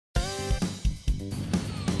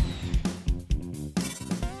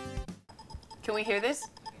Can we hear this?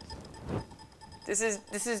 This is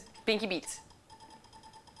Binky Beats.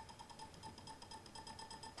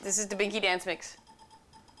 This is the Binky dance mix.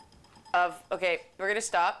 Okay, we're gonna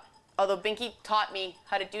stop. Although Binky taught me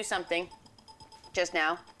how to do something just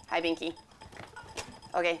now. Hi, Binky.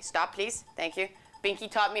 Okay, stop, please. Thank you. Binky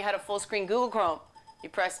taught me how to full screen Google Chrome. You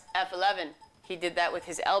press F11. He did that with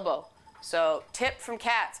his elbow. So, tip from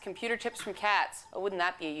cats, computer tips from cats. Oh, wouldn't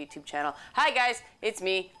that be a YouTube channel? Hi, guys. It's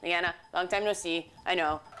me, Liana. Long time no see. I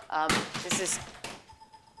know.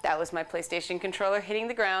 That was my PlayStation controller hitting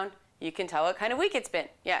the ground. You can tell what kind of week it's been.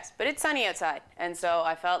 Yes, but it's sunny outside. And so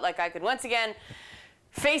I felt like I could once again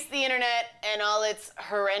face the internet and all its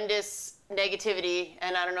horrendous negativity.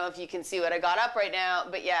 And I don't know if you can see what I got up right now,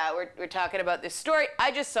 but yeah, we're talking about this story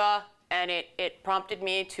I just saw, and it prompted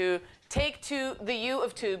me to take to the U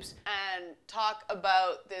of tubes and talk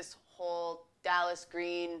about this whole Dallas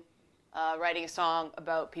Green writing a song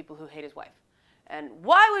about people who hate his wife. And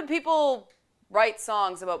why would people write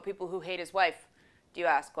songs about people who hate his wife, do you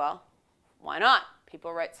ask? Well, why not?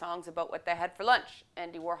 People write songs about what they had for lunch.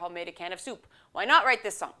 Andy Warhol made a can of soup. Why not write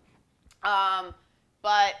this song?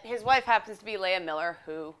 But his wife happens to be Leah Miller,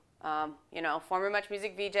 who, former Much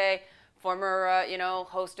Music VJ, former,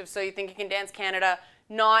 host of So You Think You Can Dance Canada.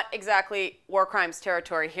 Not exactly war crimes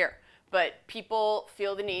territory here. But people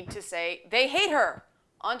feel the need to say they hate her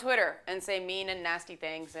on Twitter and say mean and nasty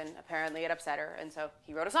things, and apparently it upset her, and so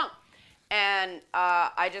he wrote a song. And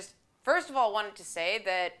I just, first of all, wanted to say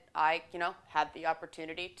that I, had the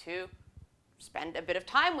opportunity to spend a bit of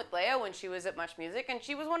time with Leah when she was at Much Music, and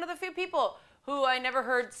she was one of the few people who I never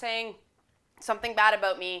heard saying something bad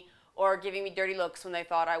about me or giving me dirty looks when they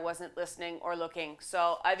thought I wasn't listening or looking.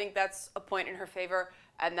 So I think that's a point in her favor,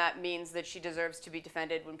 and that means that she deserves to be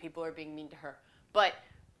defended when people are being mean to her. But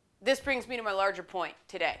this brings me to my larger point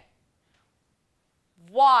today.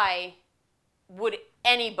 Why would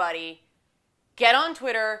anybody get on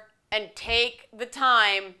Twitter and take the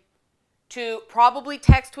time to probably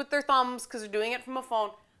text with their thumbs because they're doing it from a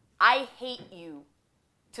phone, "I hate you,"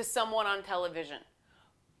 to someone on television?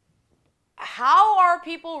 How are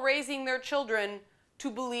people raising their children to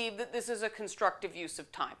believe that this is a constructive use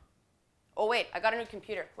of time? Oh, wait, I got a new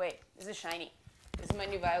computer. Wait, this is shiny. This is my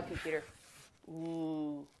new Vio computer.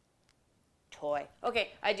 Ooh, toy.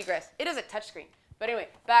 Okay, I digress. It is a touchscreen. But anyway,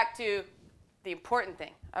 back to the important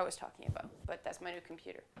thing I was talking about. But that's my new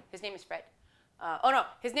computer. His name is Fred. Oh, no,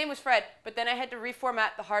 his name was Fred, but then I had to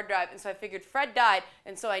reformat the hard drive, and so I figured Fred died,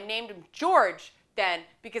 and so I named him George then,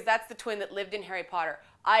 because that's the twin that lived in Harry Potter.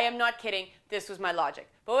 I am not kidding. This was my logic.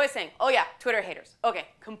 But what was I saying? Oh, yeah, Twitter haters. Okay,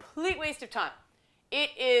 complete waste of time.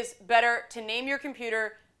 It is better to name your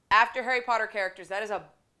computer after Harry Potter characters. That is a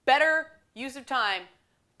better use of time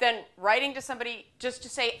than writing to somebody just to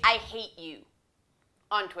say, "I hate you,"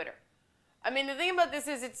 on Twitter. I mean, the thing about this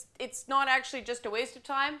is it's not actually just a waste of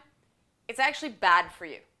time. It's actually bad for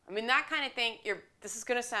you. I mean, that kind of thing, this is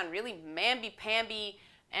going to sound really mamby-pamby.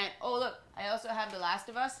 And, oh, look, I also have The Last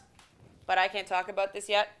of Us. But I can't talk about this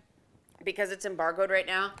yet because it's embargoed right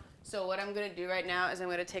now. So what I'm going to do right now is I'm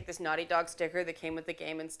going to take this Naughty Dog sticker that came with the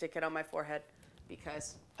game and stick it on my forehead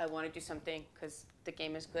because I want to do something because the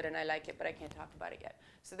game is good and I like it, but I can't talk about it yet.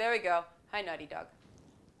 So there we go. Hi, Naughty Dog.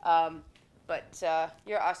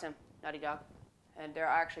 You're awesome, Naughty Dog. And there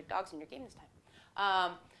are actually dogs in your game this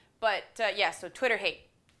time. Yeah, so Twitter hate.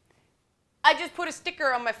 I just put a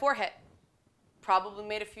sticker on my forehead. Probably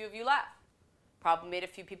made a few of you laugh. Probably made a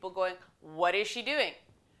few people going, "What is she doing?"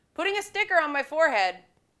 Putting a sticker on my forehead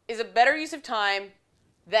is a better use of time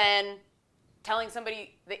than telling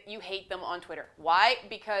somebody that you hate them on Twitter. Why?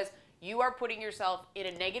 Because you are putting yourself in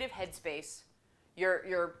a negative headspace.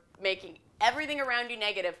 You're making everything around you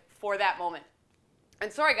negative for that moment.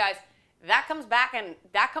 And sorry, guys, that comes back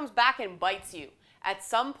and bites you. At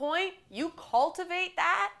some point, you cultivate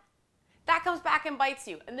that comes back and bites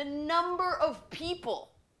you. And the number of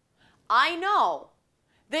people I know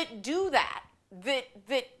that do that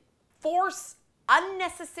force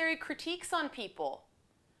unnecessary critiques on people.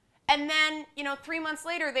 And then, 3 months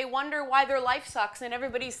later, they wonder why their life sucks and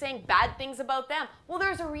everybody's saying bad things about them. Well,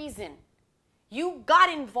 there's a reason. You got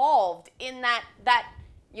involved in that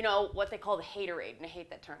what they call the haterade. And I hate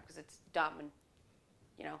that term because it's dumb and,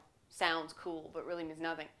 sounds cool, but really means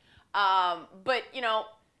nothing.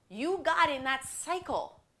 You got in that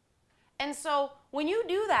cycle. And so when you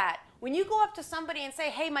do that, when you go up to somebody and say,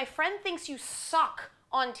 "Hey, my friend thinks you suck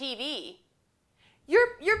on TV,"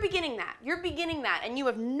 you're beginning that. You're beginning that. And you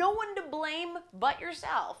have no one to blame but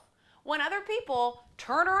yourself when other people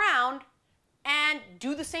turn around and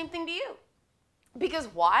do the same thing to you. Because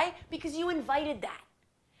why? Because you invited that.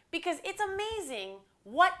 Because it's amazing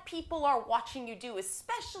what people are watching you do,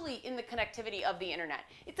 especially in the connectivity of the internet.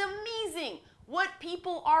 It's amazing what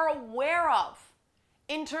people are aware of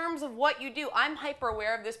in terms of what you do. I'm hyper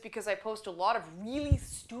aware of this because I post a lot of really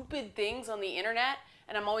stupid things on the internet,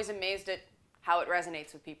 and I'm always amazed at how it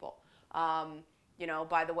resonates with people. You know,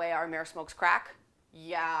 by the way, our mayor smokes crack.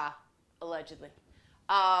 Yeah, allegedly.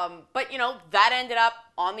 But, you know, that ended up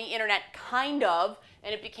on the internet, kind of,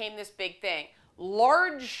 and it became this big thing.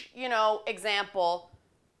 Large, you know, example.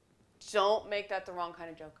 Don't make that the wrong kind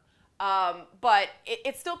of joke. But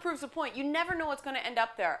it still proves a point. You never know what's going to end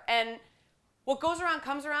up there. And what goes around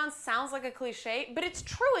comes around sounds like a cliche, but it's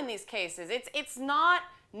true in these cases. It's not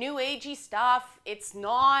new agey stuff. It's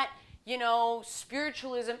not, you know,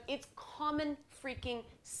 spiritualism. It's common freaking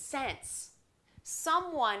sense.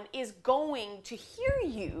 Someone is going to hear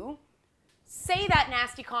you say that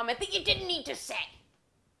nasty comment that you didn't need to say.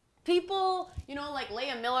 People, you know, like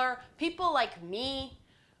Leah Miller, people like me,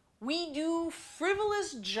 we do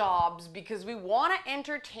frivolous jobs because we want to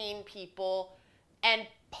entertain people and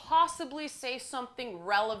possibly say something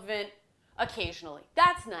relevant occasionally.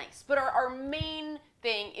 That's nice. But our main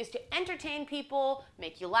thing is to entertain people,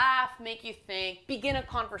 make you laugh, make you think, begin a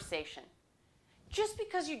conversation. Just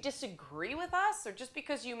because you disagree with us, or just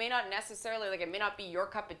because you may not necessarily, like, it may not be your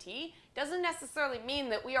cup of tea, doesn't necessarily mean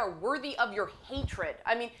that we are worthy of your hatred.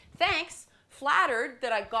 I mean, thanks, flattered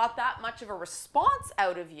that I got that much of a response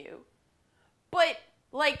out of you. But,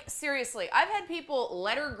 like, seriously, I've had people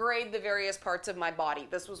letter grade the various parts of my body.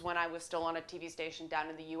 This was when I was still on a TV station down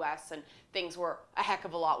in the US, and things were a heck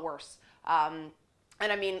of a lot worse. And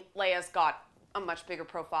I mean, Leia's got a much bigger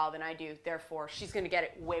profile than I do, therefore she's going to get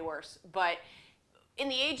it way worse. But in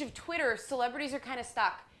the age of Twitter, celebrities are kind of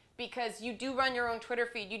stuck because you do run your own Twitter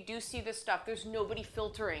feed. You do see this stuff. There's nobody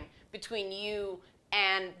filtering between you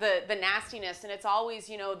and the nastiness. And it's always,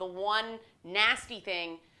 you know, the one nasty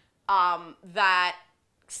thing that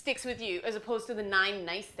sticks with you as opposed to the 9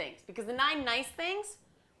 nice things. Because the 9 nice things,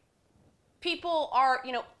 people are,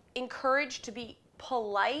 you know, encouraged to be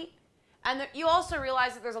polite. And you also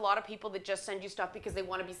realize that there's a lot of people that just send you stuff because they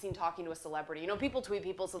want to be seen talking to a celebrity. You know, people tweet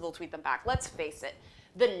people, so they'll tweet them back. Let's face it.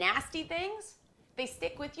 The nasty things, they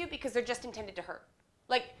stick with you because they're just intended to hurt.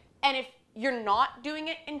 Like, and if you're not doing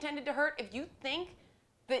it intended to hurt, if you think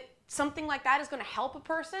that something like that is going to help a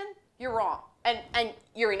person, you're wrong. And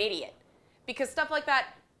you're an idiot. Because stuff like that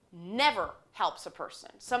never helps a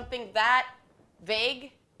person. Something that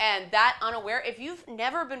vague and that unaware, if you've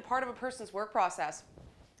never been part of a person's work process,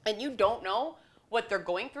 and you don't know what they're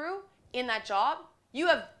going through in that job, you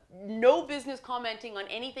have no business commenting on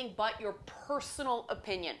anything but your personal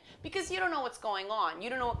opinion because you don't know what's going on. You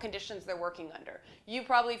don't know what conditions they're working under. You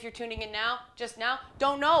probably, if you're tuning in now, just now,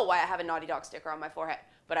 don't know why I have a Naughty Dog sticker on my forehead,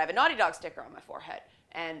 but I have a Naughty Dog sticker on my forehead.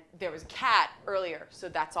 And there was a cat earlier, so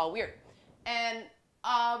that's all weird. And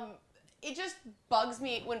it just bugs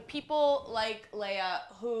me when people like Leia,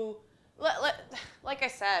 who, like I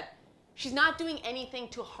said, she's not doing anything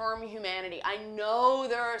to harm humanity. I know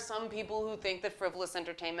there are some people who think that frivolous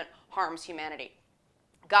entertainment harms humanity.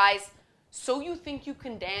 Guys, So You Think You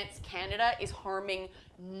Can Dance Canada is harming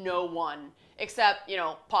no one, except, you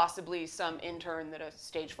know, possibly some intern that a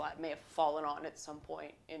stage flat may have fallen on at some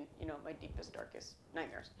point in, you know, my deepest, darkest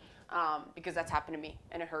nightmares. Because that's happened to me,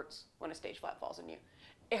 and it hurts when a stage flat falls on you.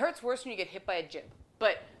 It hurts worse when you get hit by a jib,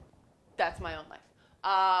 but that's my own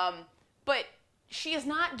life. But she is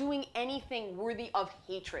not doing anything worthy of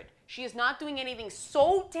hatred. She is not doing anything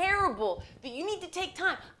so terrible that you need to take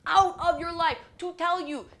time out of your life to tell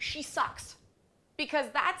you she sucks. Because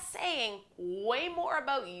that's saying way more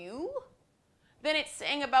about you than it's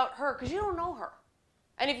saying about her, because you don't know her.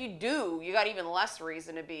 And if you do, you got even less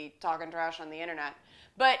reason to be talking trash on the internet.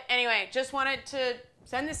 But anyway, just wanted to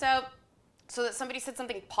send this out so that somebody said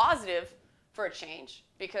something positive for a change,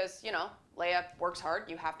 because, you know, Leia works hard.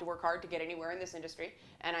 You have to work hard to get anywhere in this industry,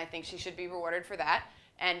 and I think she should be rewarded for that.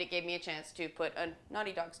 And it gave me a chance to put a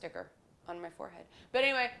Naughty Dog sticker on my forehead. But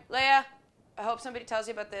anyway, Leia, I hope somebody tells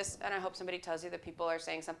you about this, and I hope somebody tells you that people are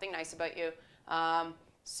saying something nice about you.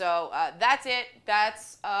 So that's it.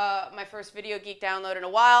 That's my first Video Geek download in a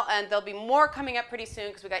while, and there'll be more coming up pretty soon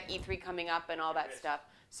because we got E3 coming up and all that stuff.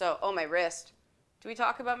 So, oh, my wrist. Do we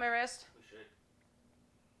talk about my wrist? We should.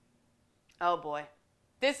 Oh, boy.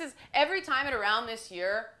 This is, every time at around this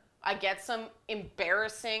year, I get some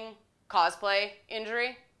embarrassing cosplay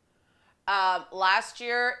injury. Last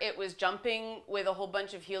year, it was jumping with a whole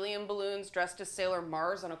bunch of helium balloons dressed as Sailor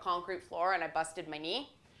Mars on a concrete floor, and I busted my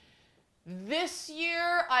knee. This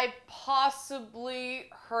year, I possibly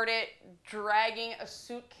hurt it dragging a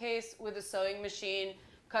suitcase with a sewing machine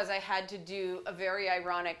because I had to do a very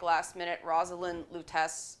ironic last-minute Rosalind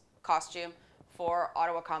Lutece costume for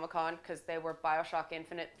Ottawa Comic-Con because they were Bioshock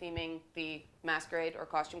Infinite theming the masquerade or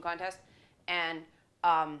costume contest. And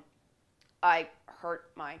I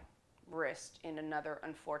hurt my wrist in another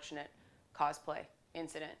unfortunate cosplay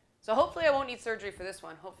incident. So hopefully I won't need surgery for this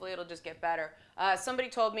one. Hopefully it'll just get better. Somebody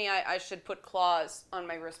told me I should put claws on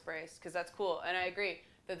my wrist brace because that's cool. And I agree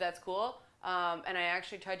that that's cool. And I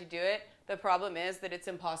actually tried to do it. The problem is that it's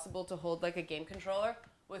impossible to hold like a game controller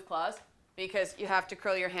with claws because you have to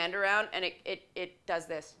curl your hand around and it does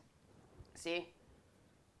this. See?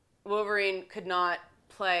 Wolverine could not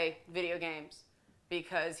play video games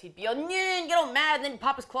because he'd be all, get all mad, and then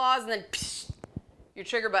pop his claws, and then psh, your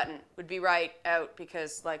trigger button would be right out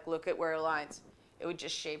because, like, look at where it aligns. It would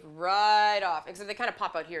just shave right off. Except they kind of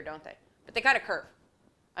pop out here, don't they? But they kind of curve.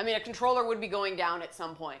 I mean, a controller would be going down at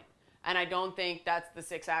some point, and I don't think that's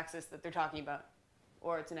the 6-axis that they're talking about.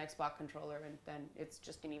 Or it's an Xbox controller, and then it's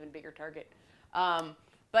just an even bigger target.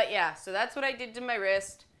 But yeah, so that's what I did to my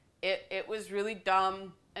wrist. It was really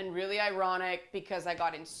dumb and really ironic because I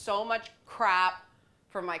got in so much crap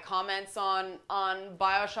for my comments on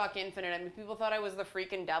Bioshock Infinite. I mean, people thought I was the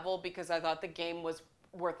freaking devil because I thought the game was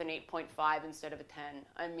worth an 8.5 instead of a 10.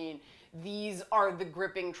 I mean, these are the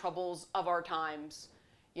gripping troubles of our times.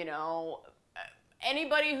 You know,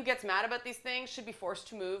 anybody who gets mad about these things should be forced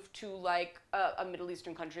to move to like a Middle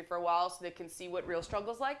Eastern country for a while so they can see what real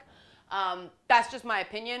struggle's like. That's just my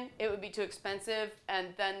opinion. It would be too expensive, and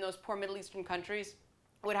then those poor Middle Eastern countries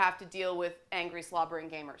would have to deal with angry, slobbering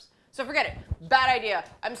gamers. So forget it. Bad idea.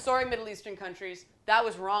 I'm sorry, Middle Eastern countries. That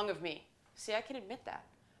was wrong of me. See, I can admit that,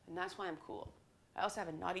 and that's why I'm cool. I also have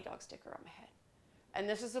a Naughty Dog sticker on my head. And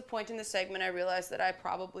this is the point in the segment I realized that I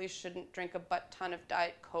probably shouldn't drink a butt ton of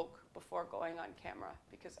Diet Coke before going on camera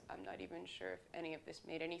because I'm not even sure if any of this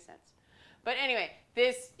made any sense. But anyway,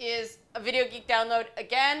 this is a Video Geek download.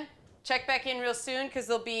 Again, check back in real soon because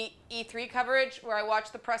there'll be E3 coverage where I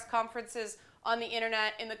watch the press conferences on the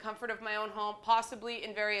internet in the comfort of my own home, possibly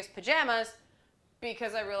in various pajamas,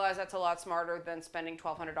 because I realize that's a lot smarter than spending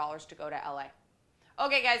 $1,200 to go to LA.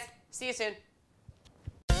 Okay, guys, see you soon.